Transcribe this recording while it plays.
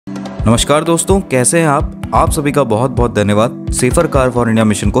नमस्कार दोस्तों, कैसे हैं आप सभी का बहुत बहुत धन्यवाद safer car for India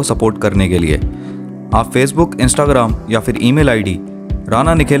mission को सपोर्ट करने के लिए। आप फेसबुक, इंस्टाग्राम या फिर email ID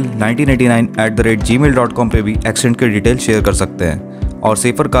Rana Nikhil 1989@gmail.com पे भी एक्सीडेंट की डिटेल शेयर कर सकते हैं और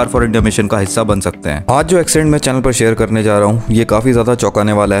safer car for India mission का हिस्सा बन सकते हैं। आज जो एक्सीडेंट मैं चैनल पर शेयर करने जा रहा हूँ ये काफ़ी ज़्यादा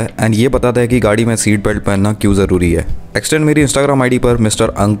चौंकाने वाला है एंड ये बताता है कि गाड़ी में सीट बेल्ट पहनना क्यों ज़रूरी है। एक्सीडेंट मेरी इंस्टाग्राम आईडी पर मिस्टर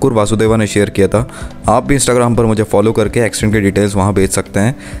अंकुर वासुदेवा ने शेयर किया था। आप भी इंस्टाग्राम पर मुझे फॉलो करके एक्सीडेंट की डिटेल्स वहाँ भेज सकते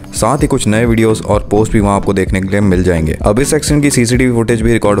हैं। साथ ही कुछ नए वीडियोस और पोस्ट भी वहाँ आपको देखने के लिए मिल जाएंगे। अब इस एक्सीडेंट की सीसीटीवी फुटेज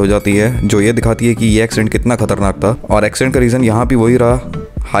भी रिकॉर्ड हो जाती है जो ये दिखाती है कि ये एक्सीडेंट कितना खतरनाक था और एक्सीडेंट का रीज़न यहाँ भी वही रहा,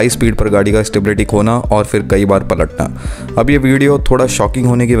 हाई स्पीड पर गाड़ी का स्टेबिलिटी खोना और फिर कई बार पलटना। अब ये वीडियो थोड़ा शॉकिंग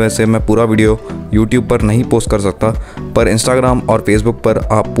होने की वजह से मैं पूरा वीडियो यूट्यूब पर नहीं पोस्ट कर सकता, पर इंस्टाग्राम और फेसबुक पर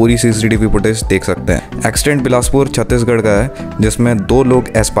आप पूरी सीसीटीवी फुटेज देख सकते हैं। एक्सीडेंट बिलासपुर छत्तीसगढ़ का है जिसमें दो लोग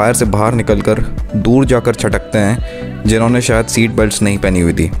एस्पायर से बाहर निकलकर दूर जाकर छटकते हैं जिन्होंने शायद सीट बेल्ट्स नहीं पहनी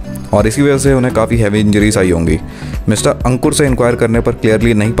हुई थी और इसी वजह से उन्हें काफ़ी हैवी इंजरीज आई होंगी। मिस्टर अंकुर से इंक्वायर करने पर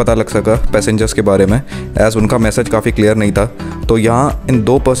क्लियरली नहीं पता लग सका पैसेंजर्स के बारे में, एज उनका मैसेज काफ़ी क्लियर नहीं था। तो यहाँ इन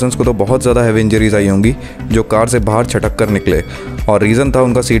दो पर्सन्स को तो बहुत ज़्यादा हैवी इंजरीज आई होंगी जो कार से बाहर छटक कर निकले और रीज़न था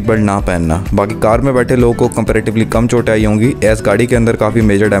उनका सीट बेल्ट ना पहनना। बाकी कार में बैठे लोगों को कंपैरेटिवली कम चोटें आई होंगी, एज गाड़ी के अंदर काफ़ी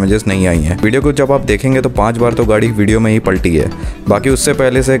मेजर डैमेजेस नहीं आई हैं। वीडियो को जब आप देखेंगे तो 5 बार तो गाड़ी वीडियो में ही पलटी है, बाकी उससे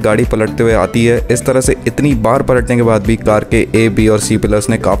पहले से गाड़ी पलटते हुए आती है। इस तरह से इतनी बार पलटने के बाद भी कार के ए, बी और सी पिलर्स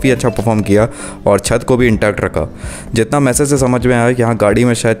ने काफ़ी अच्छा परफॉर्म किया और छत को भी इंटैक्ट रखा। जितना मैसेज से समझ में आया यहाँ गाड़ी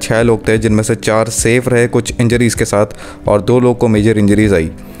में शायद 6 लोग थे जिनमें से 4 सेफ रहे कुछ इंजरीज के साथ और 2 लोग को मेजर इंजरीज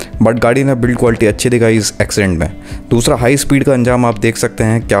आई, बट गाड़ी ने बिल्ड क्वालिटी अच्छी दिखाई इस एक्सीडेंट में। दूसरा, हाई स्पीड का अंजाम आप देख सकते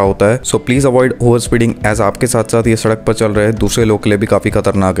हैं क्या होता है। So please avoid over speeding, as आपके साथ साथ ये सड़क पर चल रहे दूसरे लोग के लिए भी काफ़ी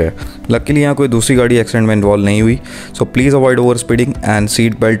खतरनाक है। लकीली यहाँ कोई दूसरी गाड़ी एक्सीडेंट में इन्वॉल्व नहीं हुई। So please avoid over speeding and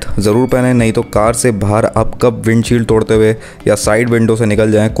seat belt ज़रूर पहने, नहीं तो कार से बाहर आप कब विंडशील्ड तोड़ते हुए या साइड विंडो से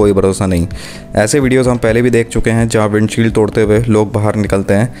निकल जाएँ कोई भरोसा नहीं। ऐसे वीडियोज़ हम पहले भी देख चुके हैं जहाँ विंडशील्ड तोड़ते हुए लोग बाहर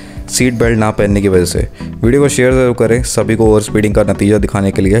निकलते हैं सीट बेल्ट ना पहनने की वजह से। वीडियो को शेयर ज़रूर करें सभी को ओवर स्पीडिंग का नतीजा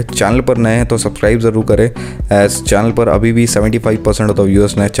दिखाने के लिए। चैनल पर नए हैं तो सब्सक्राइब ज़रूर करें, एज चैनल पर अभी भी 75% ऑफ द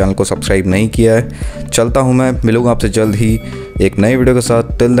व्यूअर्स ने चैनल को सब्सक्राइब नहीं किया है। चलता हूँ मैं, मिलूँगा आपसे जल्द ही एक नई वीडियो के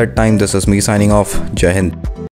साथ। Till that time this is me signing off. जय हिंद।